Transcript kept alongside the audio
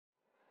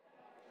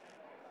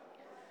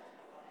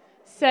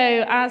So,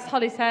 as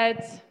Holly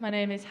said, my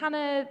name is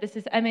Hannah. This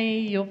is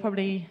Emmy. You'll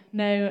probably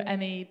know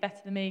Emmy better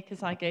than me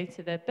because I go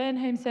to the Burn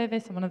Home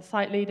service. I'm one of the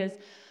site leaders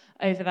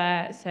over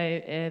there. So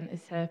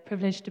it's a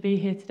privilege to be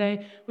here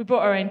today. We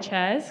brought our own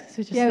chairs, so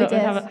we just thought we'd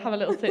have a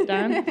little sit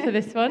down for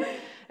this one.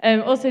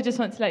 Also, just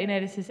want to let you know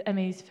this is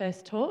Emmy's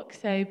first talk.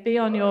 So be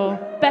on your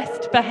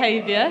best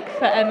behaviour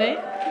for Emmy.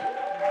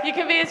 You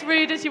can be as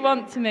rude as you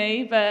want to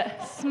me,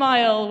 but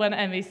smile when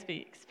Emmy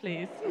speaks,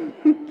 please.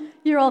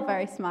 You're all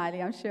very smiley,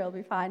 I'm sure it'll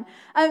be fine.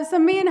 So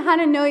me and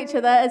Hannah know each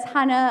other as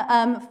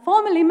Hannah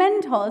formally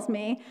mentors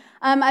me.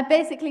 I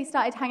basically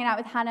started hanging out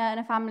with Hannah and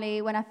her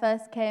family when I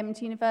first came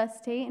to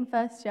university in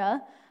first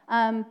year.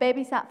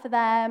 Babysat for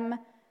them,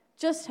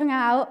 just hung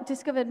out,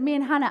 discovered me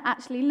and Hannah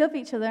actually love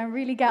each other and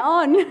really get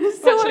on. We're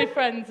actually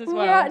friends as well.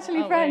 We're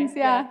actually friends,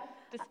 yeah.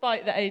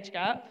 Despite the age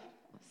gap,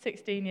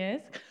 16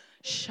 years.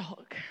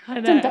 Shock. I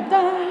know. Dun, dun,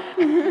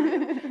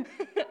 dun.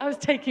 I was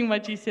taking my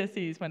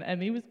GCSEs when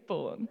Emmy was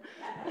born.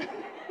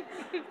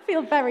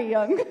 Feel very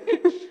young.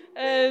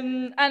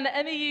 And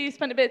Emmy, you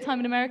spent a bit of time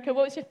in America.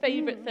 What was your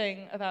favourite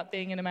thing about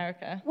being in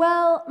America?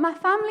 Well, my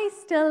family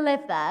still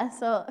live there,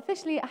 so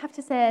officially I have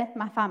to say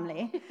my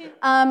family.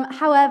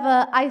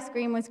 However, ice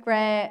cream was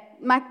great.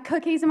 My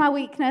cookies are my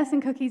weakness,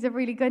 and cookies are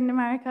really good in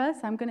America,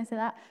 so I'm going to say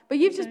that. But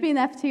you've just been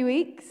there for 2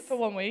 weeks. For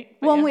 1 week.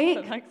 1 week.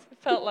 It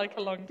felt like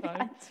a long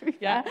time.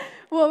 Yeah.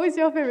 What was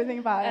your favourite thing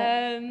about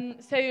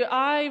it? So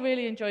I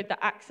really enjoyed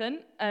the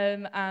accent,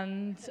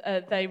 and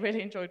they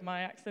really enjoyed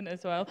my accent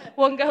as well.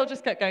 One girl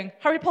just kept going,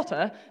 Harry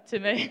Potter, to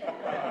me.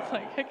 I was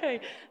like, okay.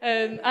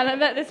 And I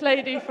met this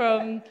lady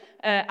from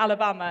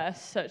Alabama,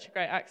 such a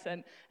great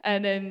accent,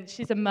 and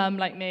she's a mum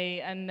like me,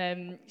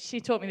 and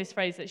she taught me this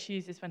phrase that she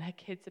uses when her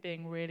kids are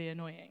being really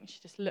annoying. She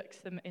just looks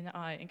them in the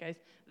eye and goes,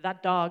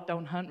 "That dog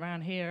don't hunt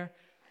around here."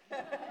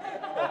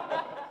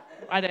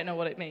 I don't know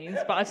what it means,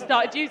 but I've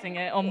started using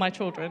it on my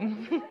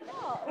children.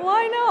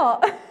 Why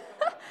not?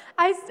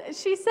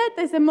 She said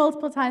this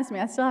multiple times to me.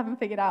 I still haven't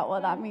figured out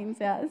what that means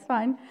yet. It's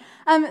fine.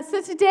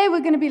 So today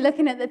we're going to be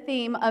looking at the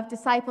theme of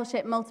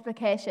discipleship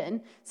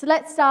multiplication. So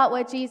let's start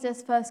where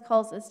Jesus first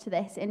calls us to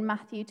this in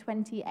Matthew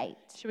 28.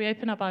 Should we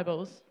open our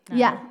Bibles now?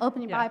 Yeah,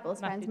 open your Bibles,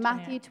 friends.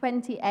 Matthew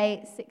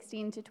 28,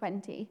 16 to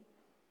 20.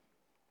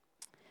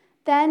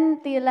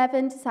 Then the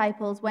 11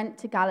 disciples went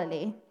to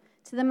Galilee,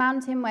 to the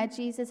mountain where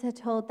Jesus had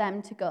told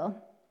them to go.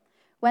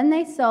 When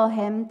they saw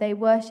him, they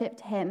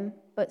worshipped him,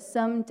 but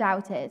some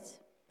doubted.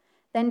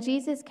 Then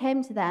Jesus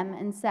came to them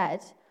and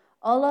said,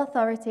 "All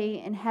authority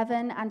in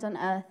heaven and on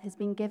earth has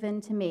been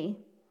given to me.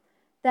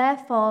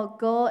 Therefore,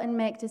 go and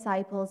make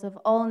disciples of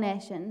all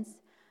nations,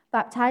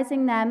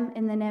 baptizing them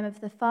in the name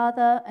of the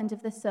Father and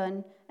of the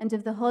Son and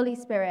of the Holy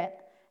Spirit,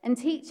 and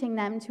teaching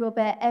them to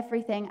obey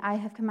everything I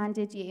have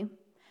commanded you.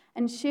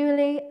 And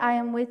surely I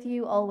am with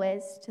you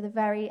always to the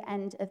very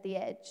end of the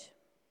age."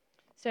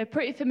 So a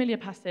pretty familiar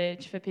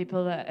passage for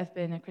people that have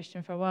been a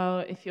Christian for a while.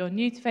 If you're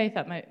new to faith,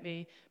 that might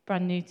be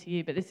brand new to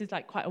you, but this is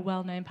like quite a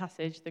well-known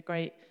passage, the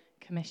Great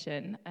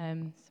Commission.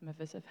 Some of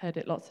us have heard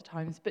it lots of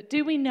times. But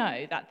do we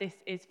know that this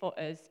is for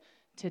us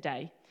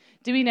today?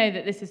 Do we know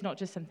that this is not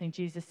just something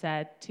Jesus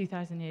said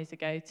 2,000 years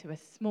ago to a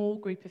small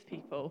group of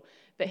people,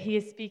 but he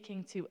is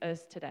speaking to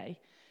us today?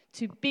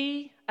 To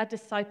be a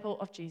disciple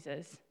of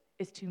Jesus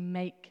is to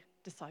make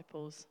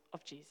disciples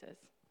of Jesus.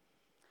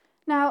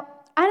 Now,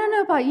 I don't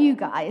know about you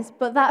guys,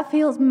 but that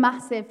feels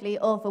massively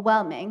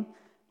overwhelming.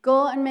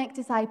 Go and make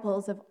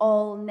disciples of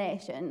all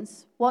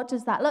nations. What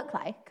does that look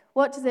like?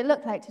 What does it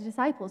look like to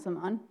disciple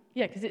someone?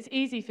 Yeah, because it's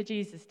easy for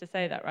Jesus to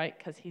say that, right?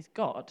 Because he's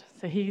God.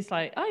 So he's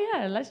like, oh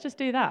yeah, let's just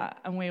do that.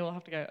 And we all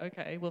have to go,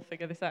 okay, we'll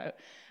figure this out.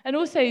 And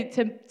also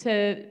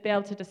to be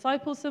able to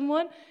disciple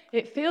someone,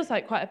 it feels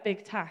like quite a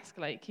big task.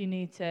 Like you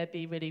need to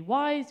be really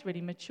wise, really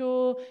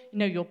mature, you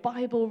know your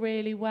Bible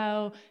really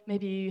well.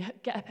 Maybe you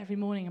get up every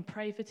morning and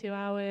pray for 2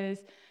 hours.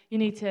 You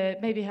need to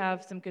maybe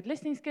have some good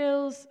listening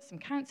skills, some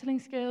counseling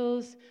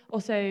skills,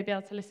 also be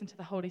able to listen to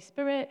the Holy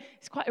Spirit.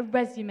 It's quite a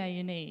resume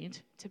you need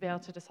to be able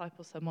to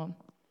disciple someone.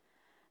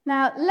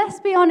 Now, let's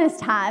be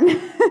honest, Han,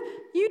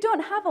 you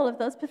don't have all of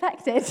those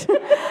perfected.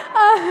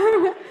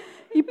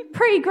 You're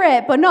pretty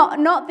great, but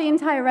not the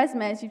entire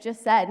resume, as you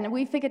just said. And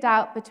we figured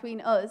out between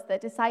us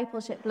that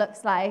discipleship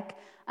looks like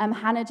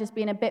Hannah just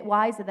being a bit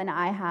wiser than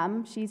I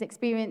am. She's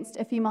experienced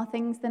a few more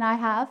things than I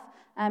have.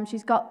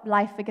 She's got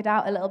life figured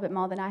out a little bit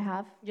more than I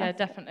have. Yeah,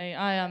 definitely.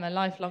 I am a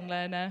lifelong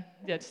learner.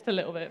 Yeah, just a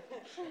little bit.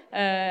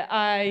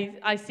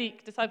 I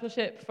seek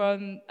discipleship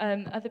from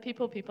other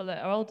people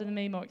that are older than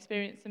me, more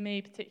experienced than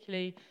me,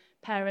 particularly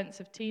parents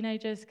of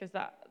teenagers, because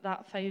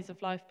that phase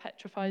of life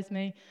petrifies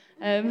me.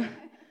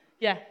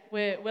 Yeah,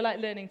 we're like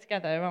learning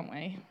together, aren't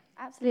we?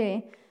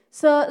 Absolutely.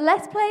 So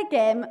let's play a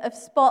game of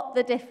Spot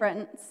the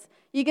Difference.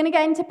 You're going to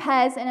get into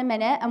pairs in a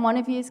minute, and one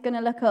of you is going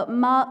to look up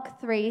Mark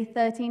 3,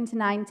 13 to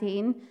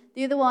 19,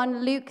 the other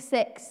one Luke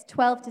 6,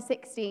 12 to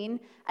 16,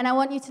 and I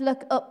want you to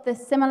look up the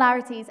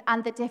similarities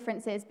and the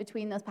differences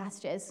between those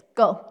passages.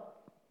 Go.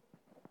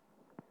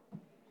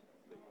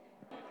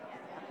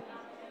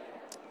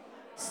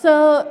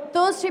 So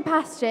those two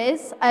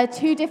passages are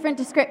two different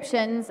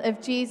descriptions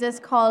of Jesus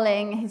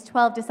calling his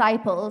 12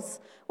 disciples.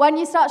 Why don't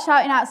you start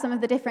shouting out some of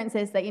the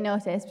differences that you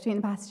notice between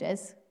the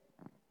passages?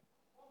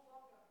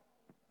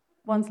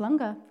 One's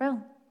longer.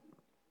 Brill.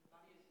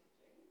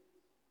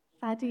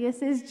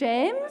 Thaddeus is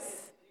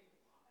James.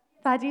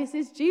 Thaddeus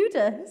is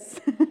Judas.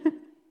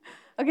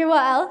 Okay,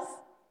 what else?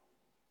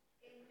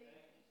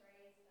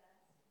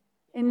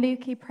 In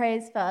Luke, he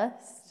prays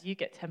first. You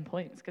get 10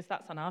 points because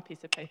that's on our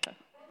piece of paper.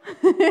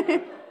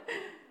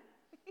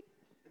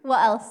 What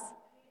else?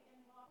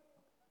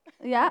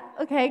 Yeah,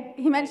 okay.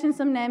 He mentioned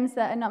some names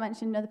that are not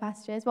mentioned in other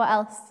passages. What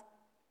else?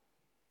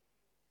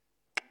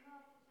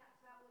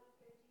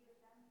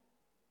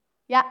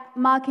 Yeah,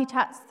 Mark, he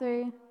chats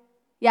through.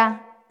 Yeah,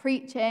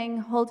 preaching,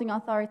 holding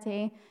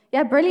authority.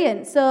 Yeah,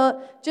 brilliant.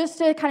 So just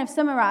to kind of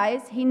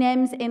summarize, he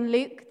names in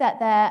Luke that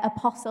they're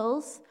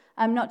apostles,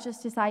 not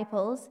just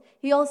disciples.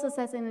 He also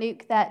says in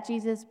Luke that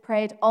Jesus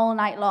prayed all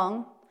night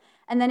long.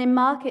 And then in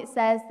Mark it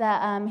says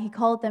that he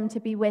called them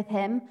to be with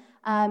him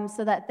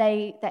so that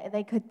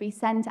they could be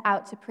sent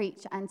out to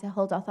preach and to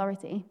hold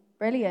authority.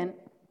 Brilliant.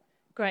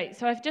 Great.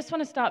 So I just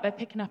want to start by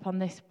picking up on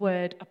this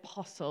word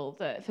apostle.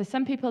 That for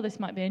some people this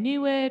might be a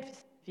new word. For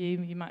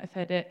some of you might have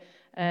heard it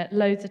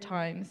loads of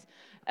times.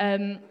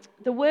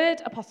 The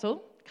word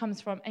apostle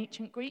comes from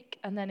ancient Greek,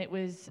 and then it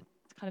was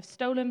kind of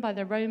stolen by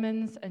the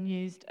Romans and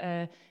used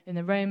in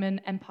the Roman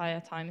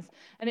Empire times.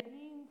 And it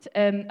means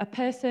a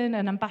person,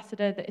 an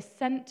ambassador that is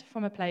sent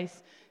from a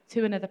place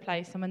to another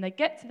place. And when they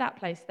get to that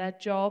place, their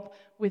job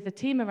with the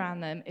team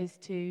around them is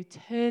to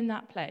turn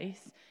that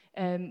place,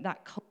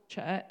 that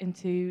culture,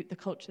 into the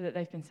culture that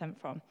they've been sent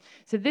from.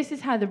 So this is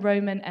how the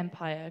Roman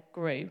Empire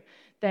grew.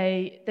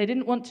 They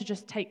didn't want to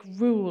just take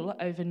rule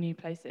over new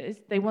places.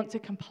 They want to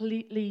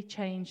completely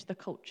change the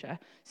culture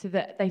so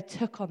that they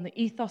took on the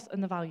ethos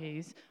and the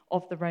values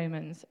of the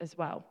Romans as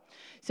well.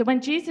 So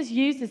when Jesus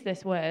uses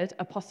this word,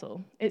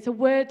 apostle, it's a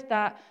word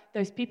that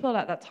those people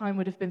at that time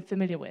would have been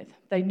familiar with.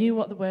 They knew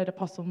what the word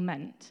apostle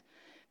meant,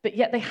 but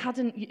yet they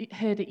hadn't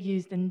heard it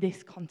used in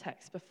this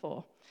context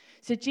before.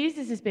 So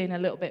Jesus is being a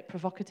little bit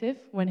provocative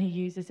when he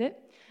uses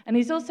it, and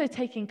he's also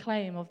taking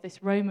claim of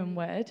this Roman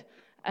word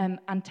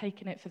and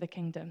taking it for the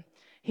kingdom.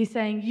 He's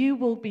saying, you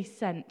will be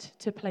sent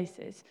to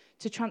places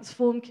to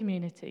transform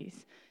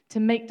communities, to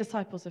make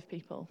disciples of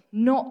people,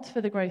 not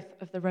for the growth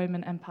of the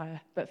Roman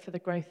Empire, but for the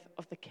growth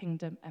of the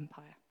kingdom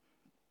empire.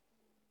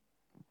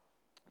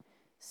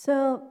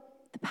 So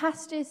the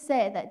passages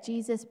say that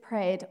Jesus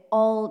prayed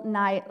all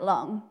night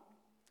long.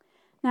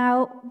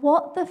 Now,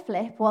 what the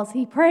flip was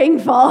he praying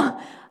for?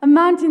 A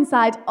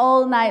mountainside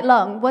all night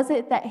long? Was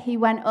it that he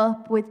went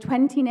up with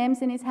 20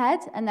 names in his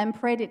head and then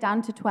prayed it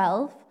down to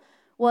 12?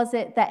 Was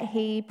it that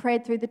he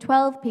prayed through the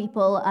 12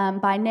 people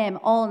by name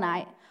all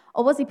night?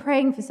 Or was he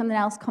praying for something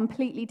else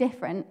completely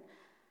different?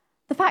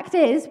 The fact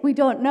is, we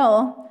don't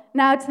know.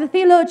 Now, to the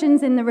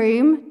theologians in the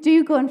room,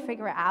 do go and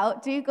figure it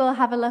out. Do go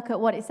have a look at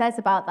what it says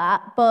about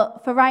that.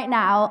 But for right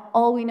now,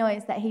 all we know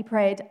is that he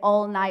prayed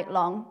all night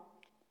long.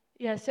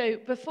 Yeah, so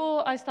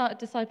before I started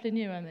discipling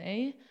you,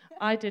 Emmy,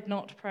 I did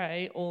not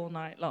pray all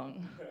night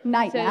long.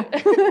 Nightmare.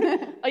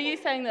 So, are you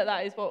saying that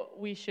that is what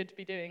we should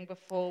be doing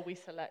before we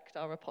select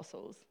our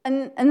apostles?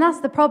 And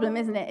that's the problem,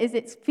 isn't it? Is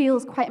it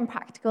feels quite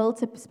impractical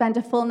to spend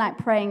a full night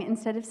praying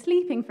instead of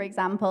sleeping, for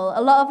example.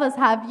 A lot of us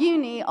have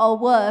uni or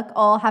work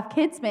or have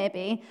kids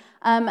maybe,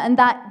 and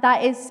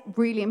that is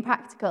really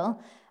impractical.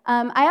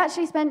 I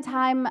actually spent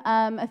time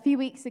a few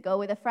weeks ago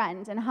with a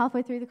friend, and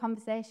halfway through the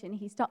conversation,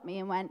 he stopped me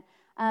and went,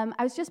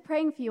 I was just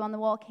praying for you on the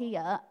walk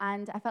here,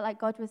 and I felt like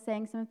God was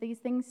saying some of these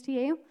things to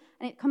you,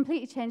 and it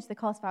completely changed the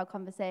course of our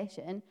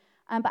conversation.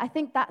 But I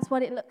think that's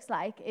what it looks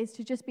like, is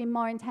to just be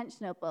more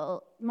intentional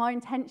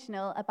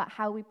about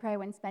how we pray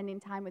when spending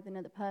time with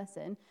another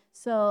person.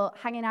 So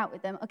hanging out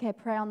with them, okay,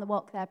 pray on the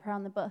walk there, pray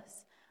on the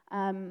bus.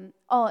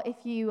 Or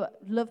if you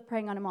love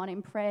praying on a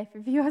morning, pray for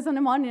a few hours on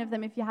a morning of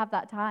them if you have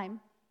that time.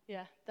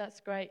 Yeah,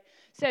 that's great.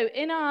 So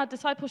in our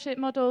discipleship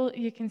model,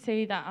 you can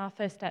see that our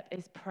first step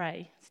is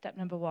pray, step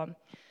number 1.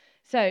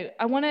 So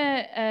I want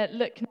to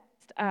look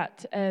next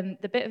at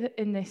the bit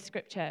in this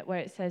scripture where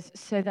it says,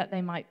 so that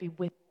they might be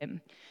with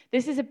him.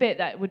 This is a bit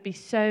that would be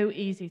so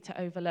easy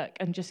to overlook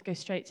and just go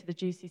straight to the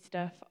juicy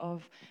stuff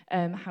of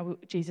how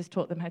Jesus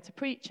taught them how to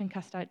preach and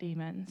cast out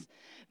demons.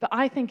 But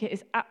I think it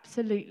is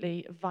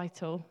absolutely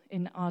vital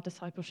in our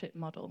discipleship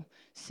model,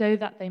 so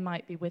that they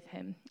might be with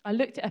him. I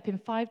looked it up in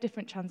 5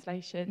 different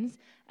translations,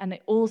 and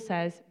it all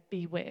says,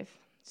 be with.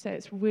 So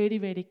it's really,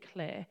 really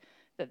clear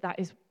that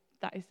is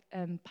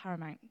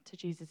paramount to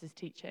Jesus'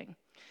 teaching.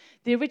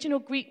 The original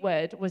Greek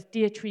word was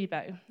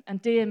diatribo,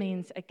 and dia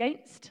means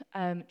against,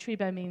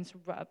 tribo means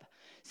rub.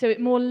 So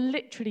it more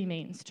literally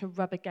means to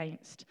rub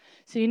against.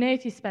 So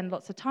if you spend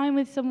lots of time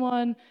with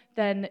someone,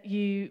 then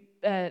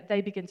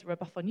they begin to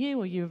rub off on you,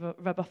 or you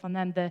rub off on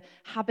them. The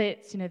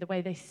habits, the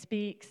way they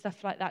speak,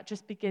 stuff like that,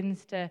 just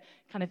begins to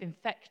kind of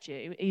infect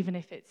you, even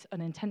if it's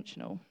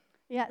unintentional.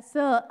 Yeah,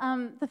 so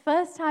the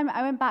first time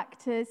I went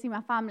back to see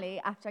my family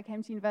after I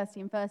came to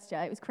university in first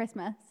year, it was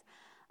Christmas.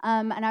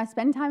 and I was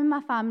spending time with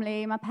my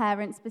family, my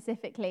parents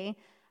specifically,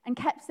 and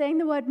kept saying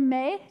the word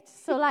mate.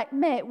 So like,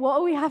 mate, what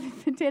are we having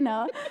for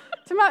dinner?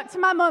 to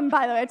my mum,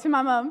 by the way, to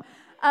my mum.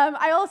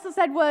 I also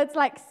said words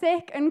like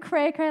sick and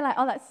cray-cray, like,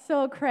 oh, that's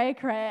so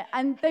cray-cray.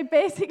 And they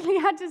basically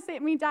had to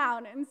sit me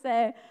down and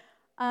say,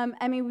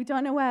 Emmy, we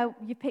don't know where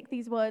you picked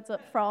these words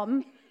up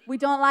from. We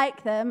don't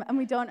like them, and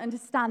we don't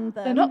understand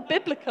them. They're not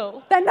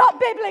biblical. They're not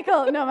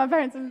biblical. No, my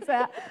parents didn't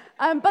say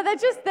that. But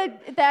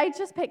I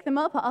just picked them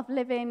up off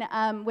living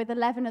with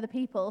 11 other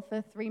people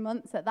for 3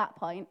 months at that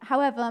point.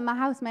 However, my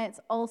housemates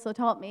also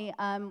taught me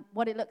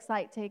what it looks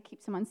like to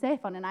keep someone safe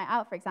on a night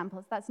out, for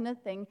example. So that's another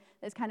thing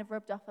that's kind of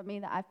rubbed off on me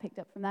that I've picked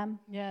up from them.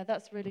 Yeah,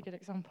 that's a really good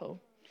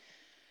example.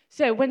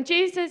 So when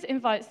Jesus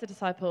invites the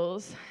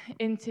disciples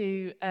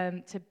into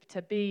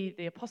to be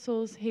the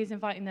apostles, he's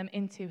inviting them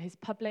into his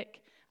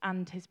public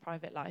and his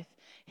private life.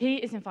 He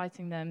is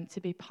inviting them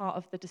to be part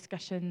of the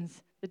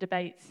discussions, the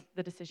debates,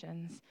 the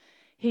decisions.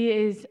 He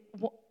is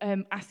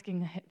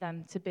asking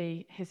them to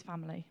be his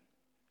family.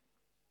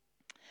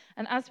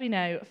 And as we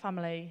know,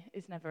 family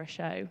is never a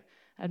show.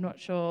 I'm not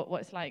sure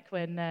what it's like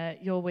when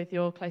you're with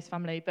your close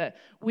family, but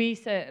we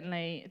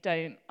certainly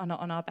are not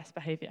on our best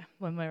behaviour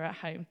when we're at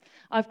home.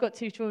 I've got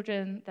 2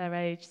 children, they're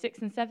aged 6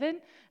 and 7.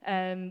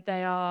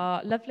 They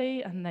are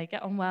lovely and they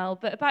get on well,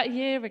 but about a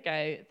year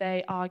ago,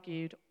 they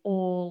argued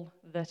all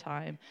the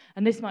time.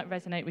 And this might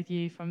resonate with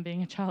you from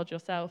being a child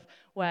yourself,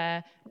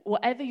 where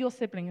whatever your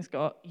sibling has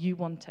got, you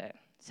want it.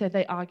 So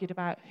they argued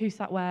about who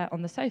sat where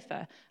on the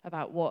sofa,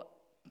 about what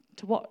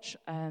to watch,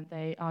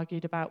 they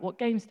argued about what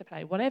games to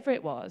play. Whatever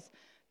it was,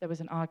 there was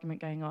an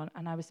argument going on,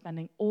 and I was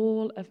spending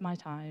all of my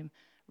time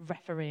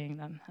refereeing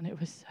them, and it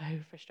was so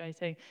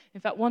frustrating.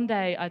 In fact, one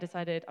day I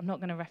decided I'm not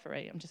going to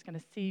referee, I'm just going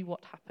to see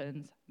what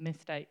happens.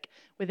 Mistake.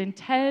 Within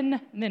 10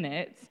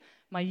 minutes,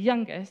 my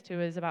youngest, who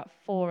was about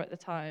 4 at the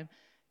time,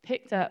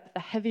 picked up the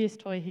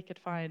heaviest toy he could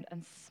find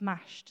and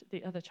smashed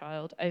the other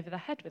child over the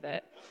head with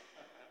it.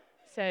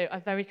 So I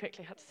very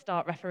quickly had to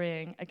start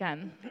refereeing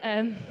again.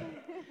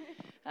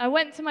 I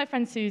went to my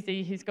friend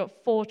Susie, who's got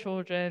 4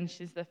 children.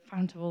 She's the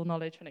fount of all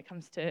knowledge when it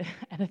comes to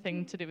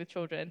anything to do with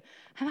children.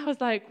 And I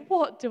was like,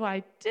 what do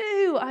I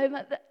do? I'm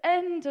at the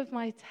end of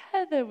my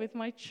tether with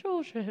my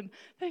children.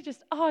 They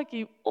just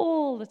argue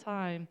all the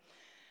time.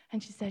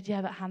 And she said,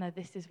 yeah, but Hannah,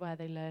 this is where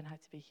they learn how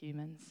to be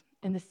humans,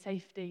 in the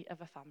safety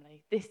of a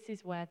family. This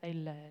is where they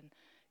learn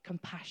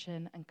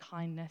compassion and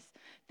kindness.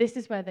 This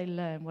is where they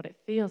learn what it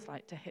feels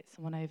like to hit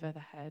someone over the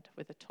head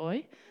with a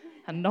toy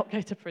and not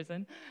go to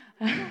prison.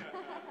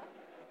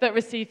 But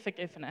receive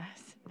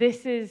forgiveness.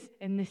 This is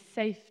in this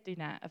safety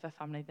net of a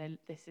family.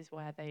 This is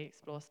where they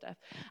explore stuff.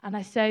 And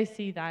I so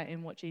see that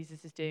in what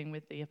Jesus is doing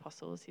with the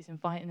apostles. He's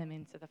inviting them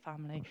into the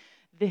family.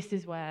 This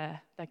is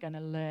where they're going to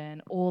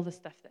learn all the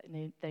stuff that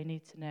they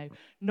need to know,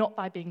 not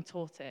by being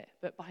taught it,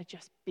 but by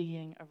just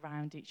being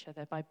around each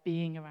other, by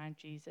being around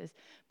Jesus,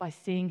 by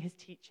seeing his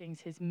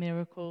teachings, his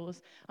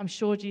miracles. I'm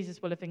sure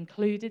Jesus will have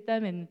included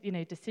them in,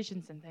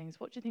 decisions and things.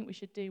 What do you think we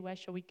should do? Where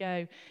shall we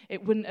go?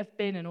 It wouldn't have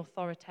been an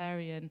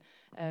authoritarian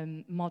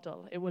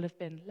model. It will have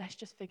been, let's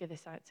just figure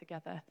this out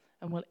together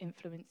and we'll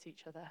influence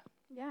each other.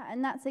 Yeah,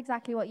 and that's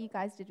exactly what you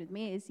guys did with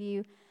me, is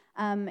you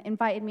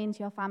invited me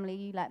into your family,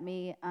 you let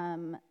me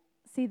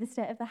see the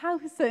state of the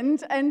house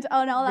and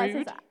all that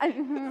Rude.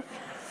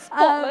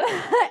 stuff.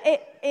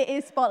 It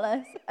is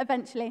spotless,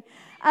 eventually.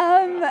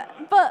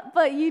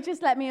 But you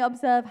just let me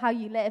observe how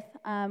you live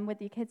with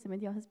your kids and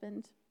with your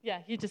husband.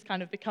 Yeah, you just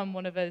kind of become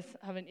one of us,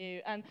 haven't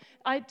you? And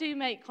I do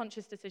make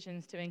conscious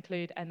decisions to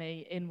include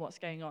Emmy in what's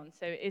going on.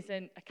 So it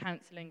isn't a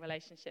counselling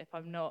relationship.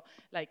 I'm not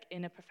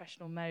in a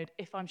professional mode.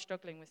 If I'm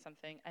struggling with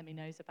something, Emmy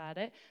knows about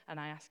it, and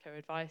I ask her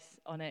advice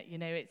on it.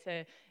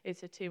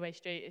 It's a two-way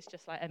street. It's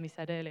just like Emmy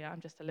said earlier.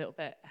 I'm just a little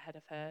bit ahead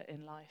of her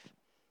in life.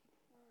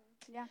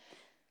 Yeah,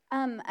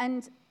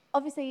 and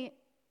obviously.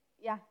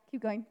 Yeah,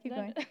 keep going. You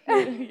go.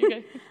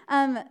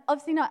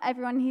 Obviously, not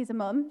everyone here's a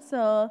mum,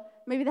 so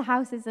maybe the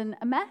house isn't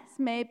a mess.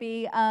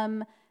 Maybe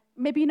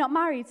you're not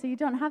married, so you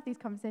don't have these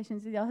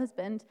conversations with your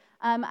husband.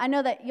 I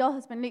know that your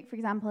husband, Luke, for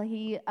example,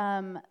 he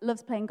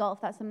loves playing golf.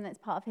 That's something that's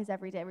part of his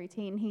everyday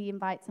routine. He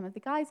invites some of the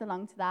guys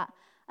along to that.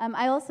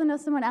 I also know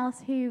someone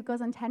else who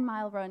goes on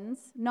 10-mile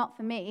runs, not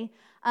for me.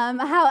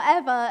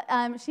 However,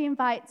 she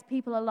invites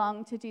people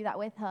along to do that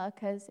with her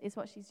because it's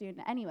what she's doing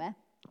anyway.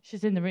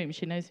 She's in the room.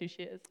 She knows who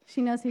she is. She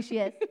knows who she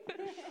is.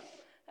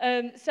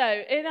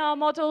 So in our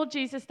model,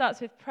 Jesus starts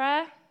with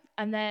prayer,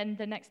 and then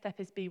the next step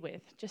is be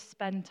with. Just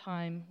spend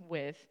time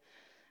with.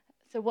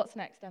 So what's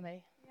next,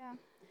 Emmy? Yeah.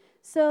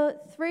 So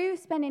through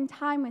spending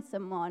time with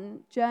someone,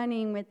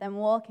 journeying with them,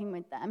 walking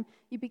with them,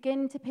 you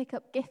begin to pick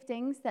up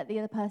giftings that the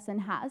other person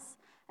has.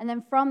 And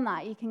then from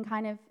that, you can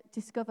kind of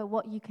discover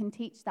what you can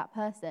teach that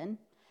person.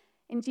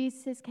 In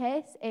Jesus'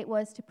 case, it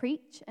was to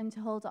preach and to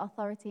hold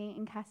authority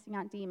in casting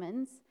out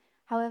demons.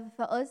 However,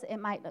 for us, it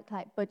might look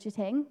like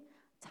budgeting,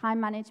 time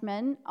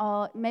management,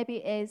 or maybe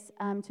it is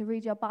to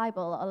read your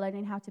Bible or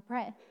learning how to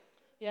pray.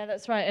 Yeah,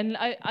 that's right. And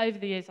over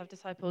the years, I've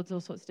discipled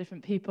all sorts of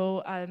different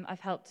people. I've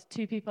helped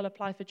 2 people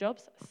apply for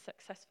jobs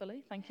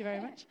successfully. Thank you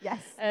very much.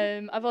 Yes.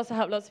 I've also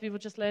helped lots of people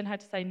just learn how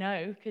to say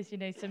no, because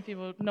some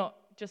people not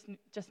just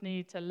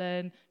need to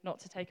learn not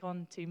to take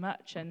on too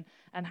much, and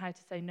how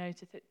to say no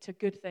to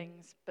good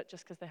things, but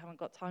just because they haven't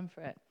got time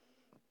for it.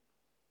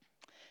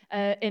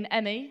 In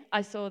Emmy,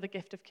 I saw the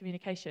gift of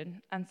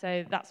communication, and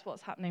so that's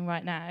what's happening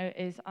right now.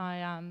 Is I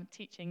am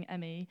teaching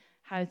Emmy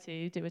how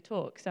to do a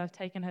talk. So I've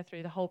taken her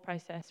through the whole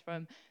process,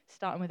 from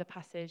starting with a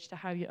passage to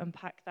how you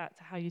unpack that,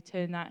 to how you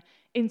turn that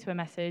into a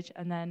message,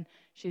 and then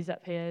she's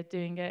up here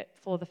doing it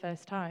for the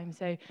first time.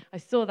 So I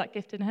saw that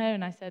gift in her,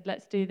 and I said,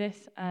 let's do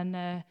this,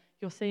 and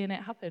you're seeing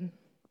it happen.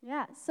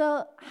 Yeah,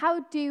 so how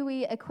do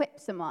we equip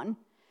someone?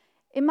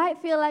 It might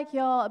feel like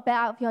you're a bit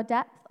out of your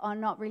depth or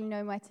not really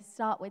knowing where to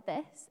start with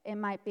this. It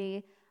might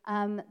be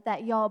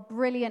that you're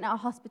brilliant at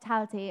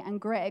hospitality and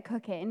great at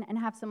cooking and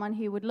have someone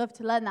who would love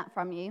to learn that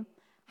from you.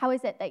 How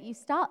is it that you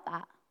start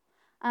that?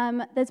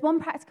 There's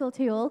one practical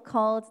tool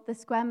called the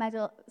square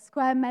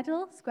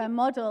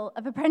model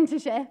of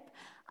apprenticeship.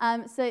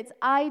 So it's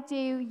I do,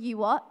 you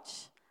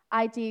watch,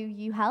 I do,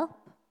 you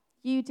help,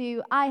 you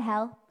do, I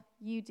help,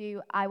 you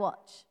do, I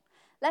watch.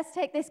 Let's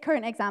take this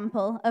current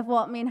example of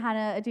what me and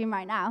Hannah are doing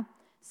right now.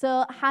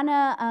 So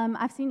Hannah,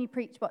 I've seen you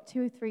preach,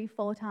 2, 3,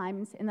 4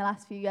 times in the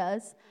last few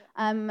years.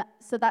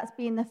 So that's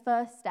been the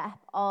first step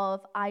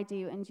of I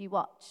do and you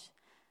watch.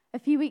 A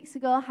few weeks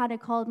ago, Hannah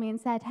called me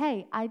and said,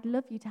 hey, I'd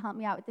love you to help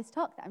me out with this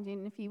talk that I'm doing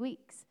in a few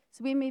weeks.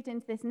 So we moved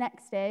into this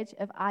next stage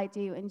of I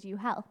do and you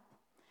help.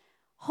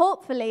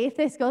 Hopefully, if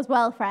this goes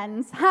well,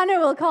 friends,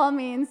 Hannah will call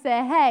me and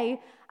say, hey,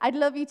 I'd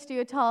love you to do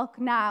a talk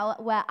now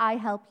where I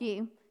help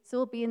you. So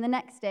we'll be in the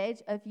next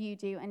stage of you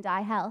do and I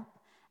help.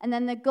 And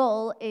then the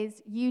goal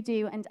is you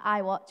do and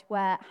I watch,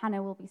 where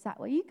Hannah will be sat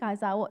where you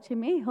guys are watching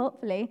me,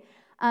 hopefully.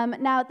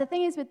 Now, the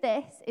thing is with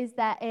this is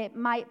that it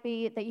might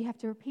be that you have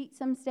to repeat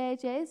some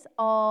stages,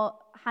 or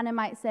Hannah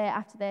might say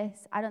after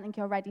this, I don't think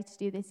you're ready to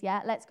do this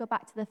yet. Let's go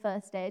back to the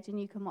first stage and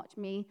you can watch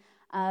me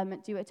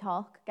do a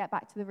talk, get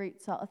back to the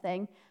roots sort of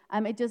thing.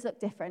 It does look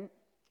different.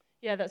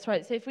 Yeah, that's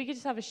right. So if we could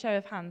just have a show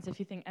of hands if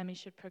you think Emmy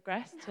should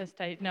progress to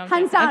stage. No,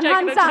 hands down.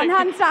 Not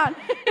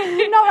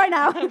right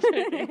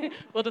now.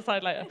 We'll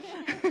decide later.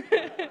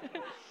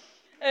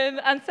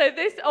 And so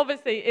this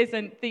obviously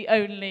isn't the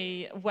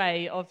only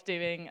way of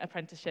doing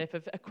apprenticeship,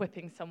 of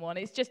equipping someone.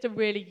 It's just a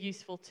really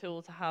useful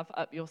tool to have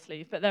up your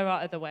sleeve, but there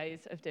are other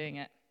ways of doing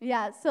it.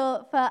 Yeah,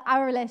 so for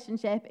our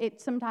relationship, it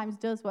sometimes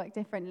does work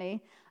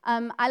differently.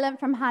 I learned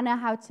from Hannah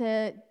how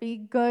to be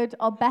good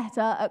or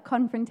better at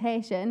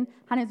confrontation.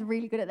 Hannah's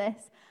really good at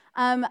this.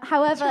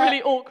 However, it's a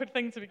really awkward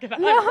thing to be good at.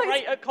 I'm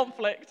great at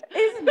conflict. It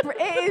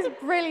is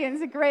brilliant.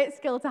 It's a great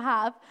skill to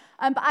have.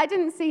 But I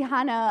didn't see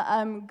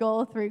Hannah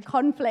go through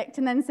conflict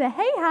and then say,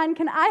 hey, Han,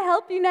 can I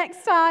help you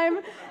next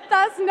time?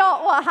 That's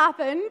not what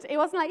happened. It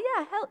wasn't like,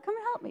 yeah,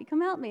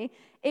 come help me.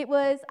 It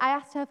was, I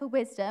asked her for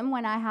wisdom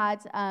when I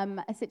had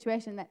a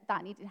situation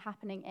that needed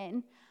happening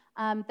in.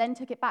 Then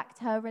took it back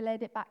to her,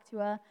 relayed it back to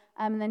her,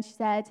 and then she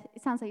said,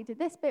 it sounds like you did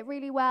this bit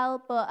really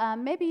well, but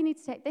maybe you need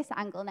to take this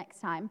angle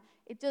next time.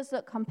 It does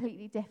look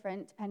completely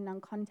different depending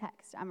on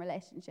context and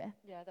relationship.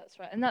 Yeah, that's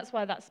right. And that's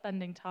why that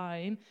spending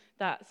time,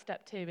 that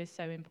step 2 is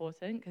so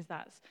important, because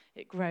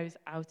it grows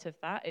out of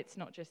that. It's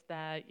not just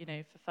there,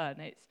 for fun.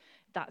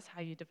 That's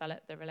how you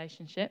develop the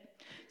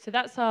relationship. So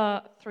that's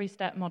our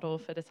 3-step model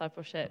for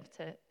discipleship: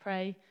 to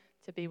pray,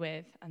 to be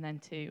with, and then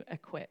to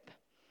equip.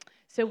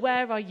 So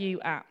where are you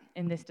at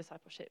in this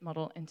discipleship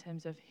model in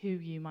terms of who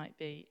you might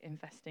be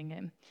investing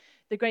in?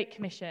 The Great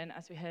Commission,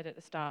 as we heard at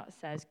the start,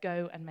 says,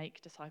 go and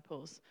make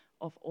disciples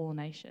of all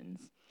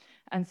nations.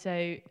 And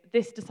so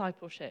this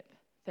discipleship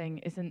thing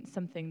isn't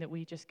something that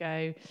we just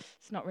go,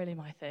 it's not really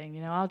my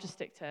thing, I'll just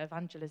stick to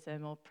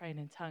evangelism or praying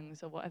in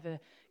tongues or whatever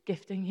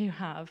gifting you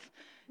have.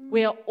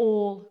 We are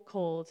all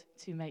called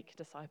to make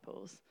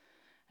disciples.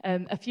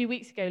 A few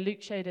weeks ago,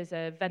 Luke showed us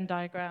a Venn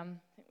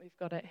diagram, I think we've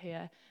got it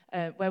here,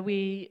 where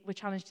we were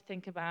challenged to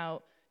think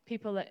about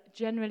people that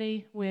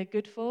generally we're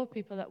good for,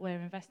 people that we're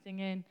investing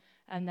in,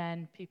 and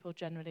then people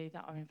generally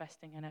that are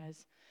investing in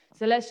us.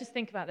 So let's just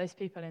think about those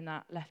people in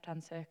that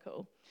left-hand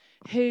circle.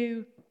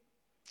 Who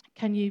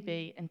can you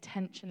be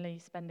intentionally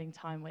spending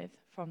time with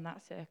from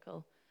that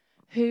circle?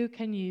 Who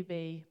can you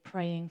be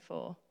praying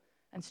for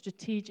and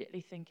strategically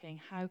thinking,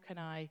 how can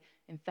I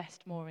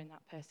invest more in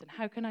that person?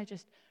 How can I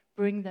just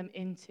bring them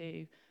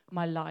into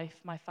my life,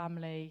 my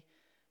family?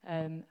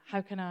 How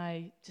can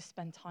I just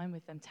spend time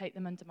with them, take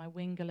them under my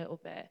wing a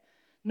little bit?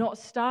 Not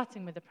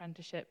starting with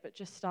apprenticeship, but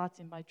just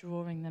starting by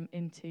drawing them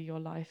into your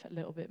life a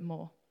little bit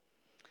more.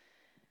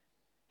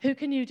 Who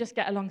can you just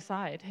get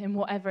alongside in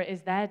whatever it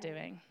is they're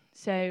doing?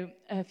 So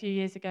a few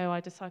years ago, I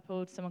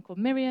discipled someone called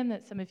Miriam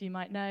that some of you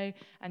might know,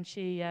 and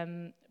she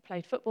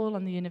played football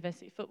on the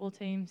university football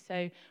team.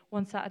 So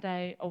one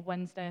Saturday or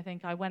Wednesday, I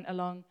think, I went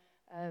along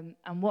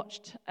and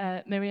watched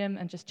Miriam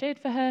and just cheered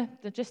for her,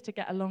 just to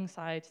get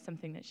alongside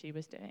something that she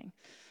was doing.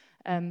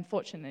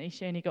 Fortunately,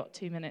 she only got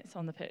 2 minutes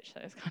on the pitch, so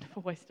it was kind of a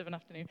waste of an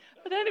afternoon.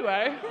 But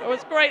anyway, it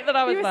was great that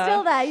I was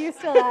there. You were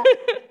still there.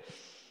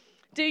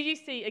 Do you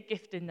see a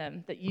gift in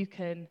them that you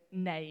can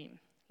name?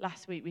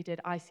 Last week we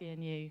did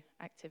ICNU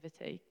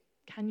activity.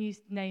 Can you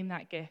name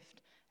that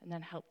gift and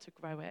then help to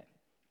grow it?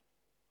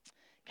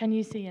 Can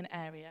you see an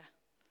area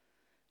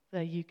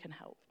where you can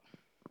help?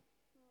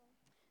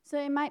 So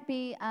it might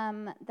be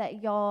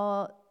that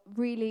you're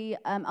really,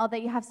 or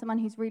that you have someone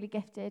who's really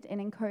gifted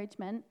in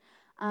encouragement,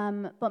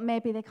 but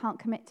maybe they can't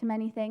commit to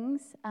many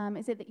things.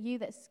 Is it that you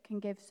that can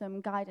give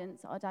some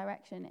guidance or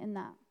direction in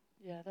that?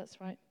 Yeah,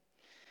 that's right.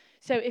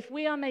 So if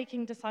we are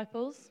making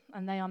disciples,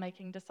 and they are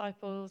making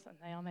disciples, and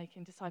they are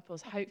making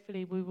disciples,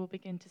 hopefully we will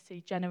begin to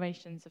see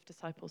generations of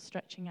disciples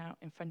stretching out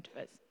in front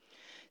of us.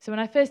 So when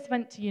I first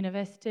went to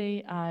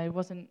university, I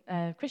wasn't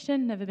a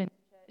Christian, never been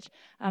to church,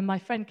 and my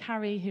friend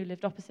Carrie, who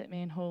lived opposite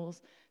me in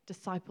Halls,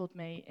 discipled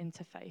me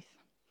into faith.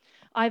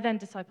 I then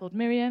discipled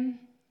Miriam.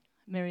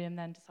 Miriam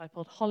then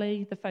discipled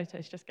Holly. The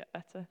photos just get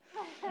better.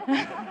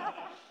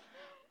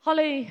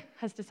 Holly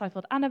has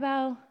discipled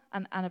Annabelle,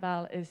 and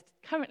Annabelle is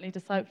currently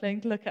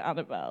discipling, look at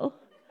Annabelle,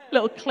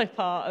 little clip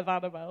art of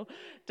Annabelle,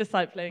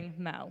 discipling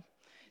Mel.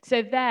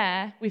 So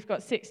there, we've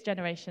got 6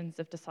 generations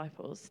of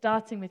disciples,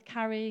 starting with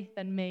Carrie,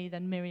 then me,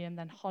 then Miriam,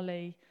 then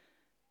Holly,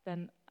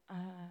 then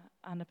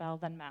Annabelle,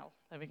 then Mel.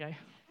 There we go.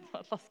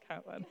 I lost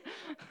count then.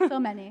 So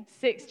many.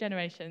 6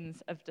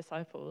 generations of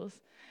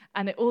disciples.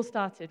 And it all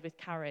started with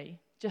Carrie,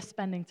 just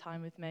spending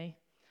time with me.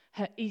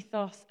 Her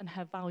ethos and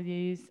her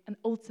values, and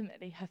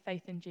ultimately her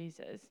faith in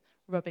Jesus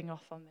rubbing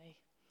off on me.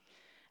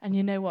 And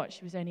you know what?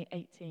 She was only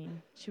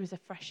 18. She was a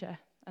fresher,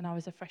 and I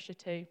was a fresher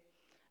too.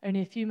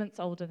 Only a few months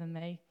older than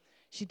me.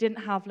 She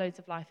didn't have loads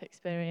of life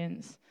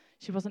experience.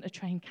 She wasn't a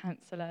trained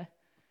counsellor.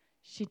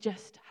 She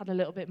just had a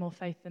little bit more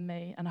faith than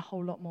me and a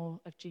whole lot more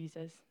of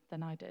Jesus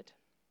than I did.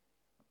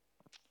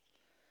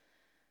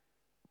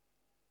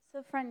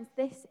 So friends,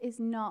 this is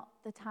not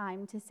the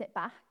time to sit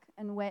back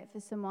and wait for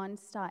someone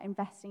to start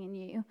investing in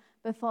you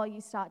before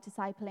you start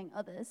discipling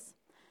others.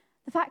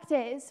 The fact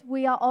is,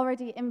 we are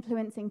already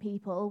influencing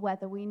people,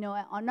 whether we know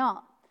it or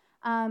not.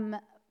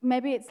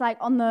 Maybe it's like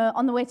on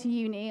the way to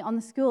uni, on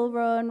the school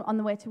run, on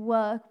the way to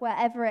work,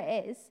 wherever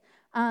it is,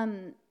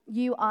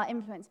 you are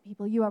influencing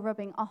people, you are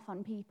rubbing off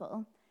on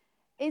people.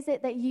 Is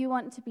it that you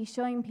want to be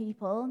showing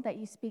people that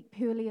you speak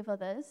poorly of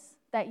others,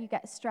 that you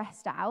get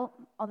stressed out,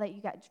 or that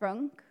you get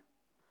drunk?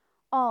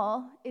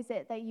 Or is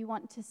it that you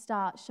want to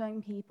start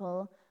showing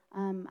people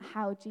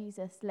how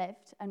Jesus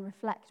lived and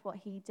reflect what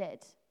he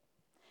did?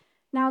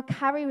 Now,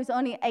 Carrie was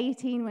only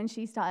 18 when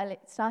she started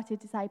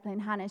discipling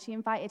Hannah. She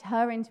invited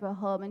her into her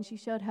home and she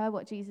showed her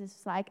what Jesus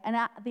was like. And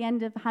at the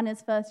end of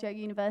Hannah's first year at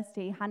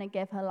university, Hannah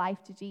gave her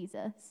life to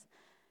Jesus.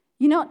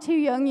 You're not too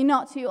young, you're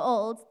not too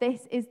old.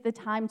 This is the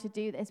time to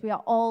do this. We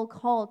are all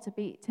called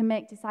to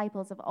make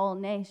disciples of all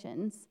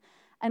nations.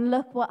 And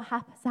look what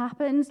has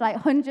happened. Like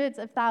hundreds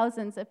of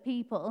thousands of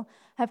people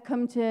have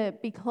come to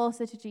be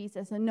closer to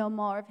Jesus and know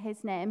more of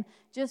his name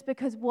just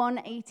because one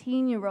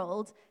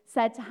 18-year-old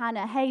said to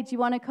Hannah, hey, do you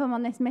want to come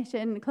on this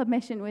club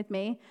mission with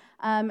me?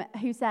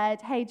 Who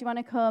said, hey, do you want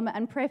to come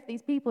and pray for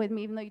these people with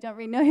me, even though you don't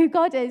really know who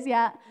God is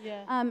yet?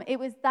 Yeah. It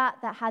was that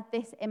had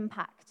this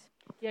impact.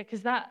 Yeah,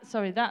 because that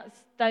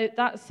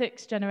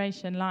 6th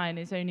generation line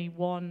is only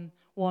one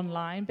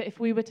line, but if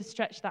we were to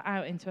stretch that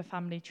out into a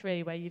family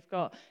tree where you've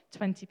got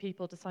 20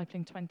 people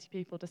discipling 20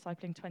 people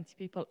discipling 20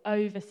 people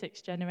over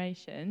 6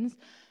 generations,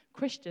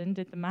 Christian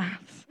did the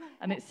maths,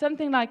 and it's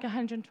something like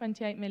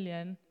 128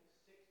 million.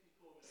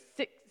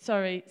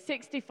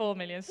 64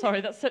 million.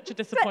 Sorry, that's such a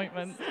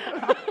disappointment.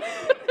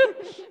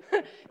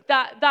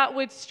 that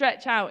would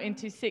stretch out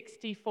into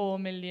 64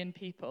 million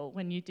people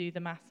when you do the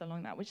maths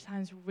along that, which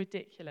sounds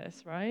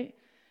ridiculous, right?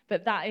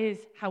 But that is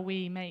how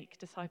we make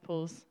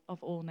disciples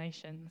of all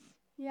nations.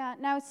 Yeah,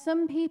 now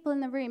some people in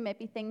the room may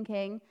be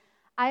thinking,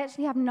 I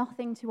actually have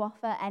nothing to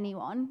offer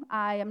anyone.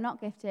 I am not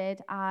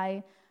gifted.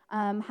 I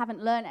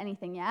haven't learned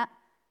anything yet.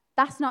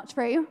 That's not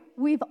true.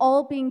 We've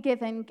all been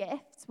given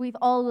gifts. We've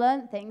all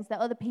learned things that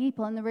other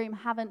people in the room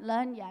haven't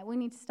learned yet. We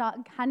need to start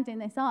handing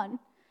this on.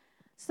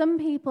 Some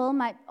people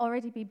might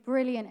already be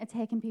brilliant at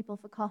taking people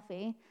for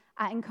coffee,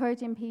 at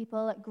encouraging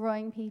people, at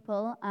growing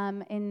people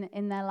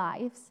in their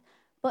lives.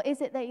 But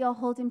is it that you're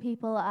holding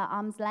people at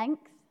arm's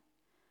length?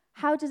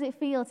 How does it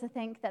feel to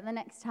think that the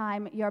next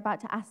time you're about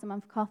to ask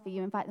someone for coffee,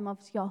 you invite them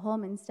over to your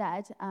home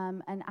instead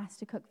and ask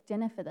to cook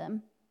dinner for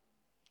them?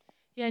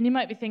 Yeah, and you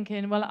might be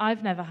thinking, well,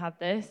 I've never had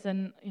this,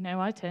 and,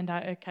 I turned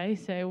out okay,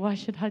 so why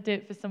should I do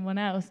it for someone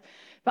else?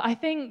 But I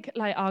think,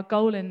 our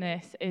goal in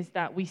this is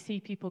that we see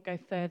people go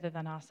further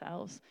than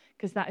ourselves,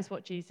 because that is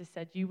what Jesus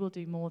said, you will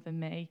do more than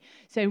me.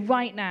 So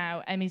right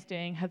now, Emmy's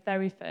doing her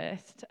very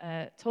first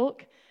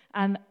talk,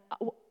 and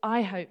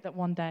I hope that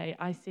one day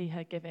I see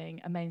her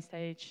giving a main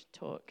stage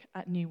talk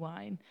at New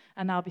Wine,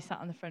 and I'll be sat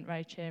on the front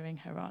row cheering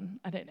her on.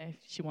 I don't know if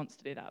she wants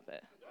to do that,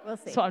 but we'll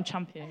see. That's what I'm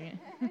championing.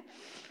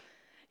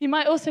 You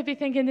might also be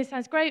thinking, this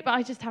sounds great, but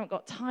I just haven't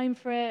got time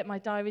for it. My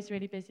diary's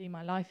really busy.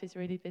 My life is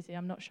really busy.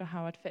 I'm not sure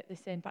how I'd fit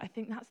this in. But I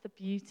think that's the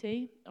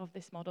beauty of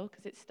this model,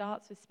 because it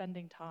starts with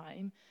spending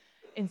time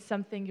in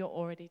something you're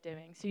already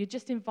doing. So you're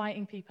just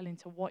inviting people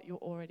into what you're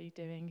already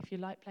doing. If you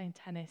like playing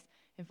tennis,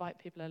 invite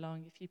people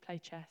along. If you play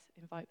chess,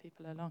 invite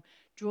people along.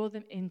 Draw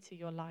them into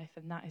your life,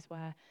 and that is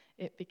where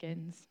it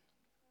begins.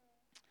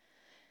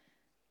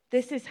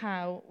 This is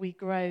how we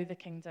grow the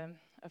kingdom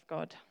of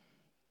God.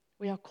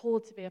 We are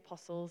called to be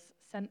apostles,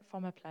 sent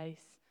from a place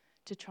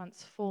to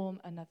transform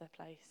another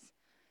place,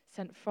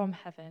 sent from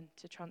heaven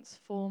to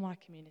transform our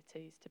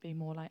communities to be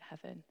more like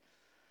heaven.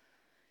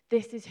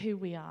 This is who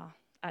we are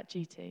at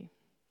G2.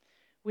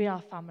 We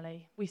are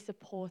family. We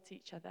support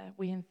each other.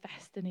 We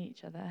invest in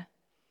each other.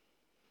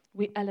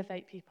 We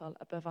elevate people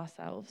above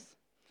ourselves.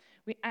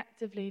 We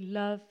actively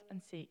love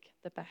and seek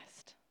the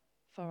best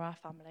for our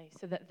family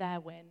so that their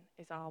win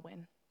is our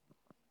win.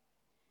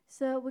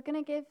 So we're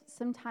going to give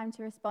some time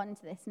to respond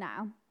to this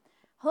now.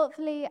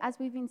 Hopefully, as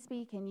we've been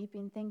speaking, you've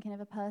been thinking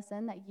of a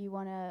person that you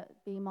want to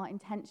be more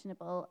intentional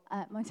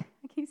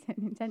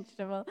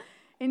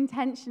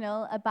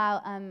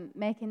about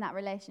making that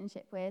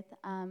relationship with.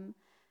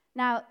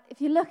 Now,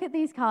 if you look at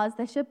these cards,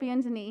 they should be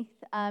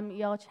underneath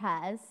your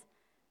chairs.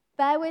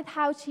 Bear with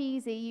how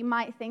cheesy you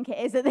might think it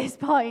is at this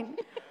point.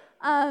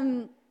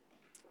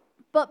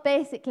 But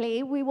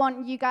basically, we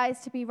want you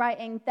guys to be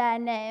writing their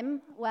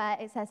name where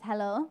it says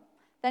hello.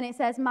 Then it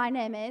says, my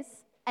name is,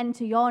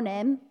 enter your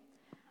name.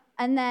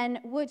 And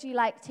then, would you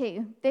like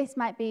to? This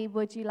might be,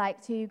 would you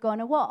like to go on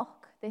a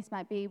walk? This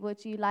might be,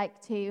 would you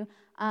like to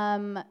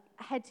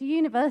head to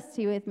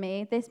university with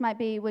me? This might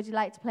be, would you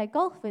like to play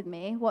golf with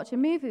me? Watch a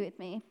movie with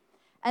me?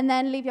 And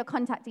then leave your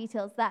contact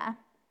details there.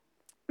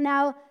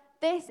 Now,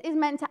 this is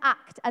meant to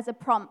act as a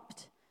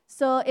prompt.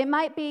 So it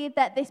might be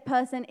that this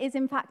person is,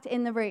 in fact,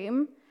 in the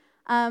room.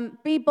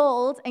 Be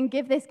bold and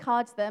give this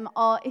card to them,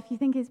 or if you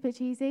think it's a bit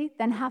cheesy,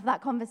 then have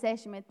that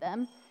conversation with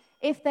them.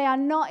 If they are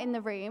not in the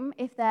room,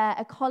 if they're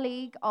a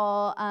colleague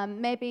or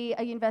maybe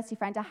a university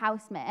friend, a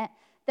housemate,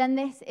 then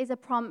this is a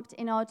prompt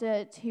in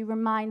order to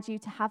remind you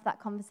to have that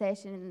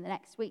conversation in the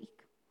next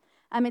week.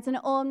 It's an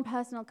own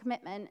personal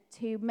commitment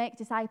to make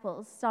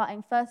disciples,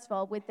 starting first of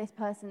all with this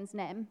person's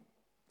name.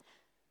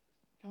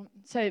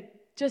 So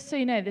just so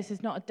you know, this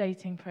is not a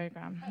dating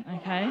program,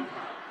 okay?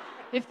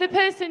 If the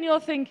person you're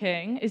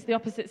thinking is the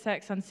opposite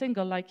sex and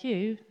single like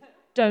you,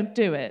 don't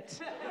do it.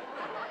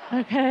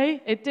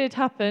 Okay? It did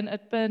happen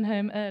at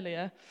Burnham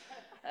earlier.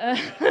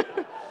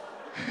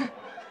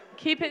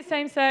 Keep it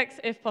same sex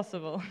if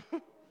possible.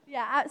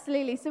 Yeah,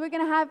 absolutely. So we're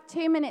going to have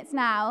 2 minutes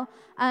now.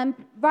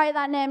 Write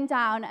that name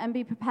down and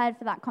be prepared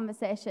for that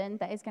conversation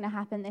that is going to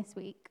happen this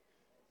week.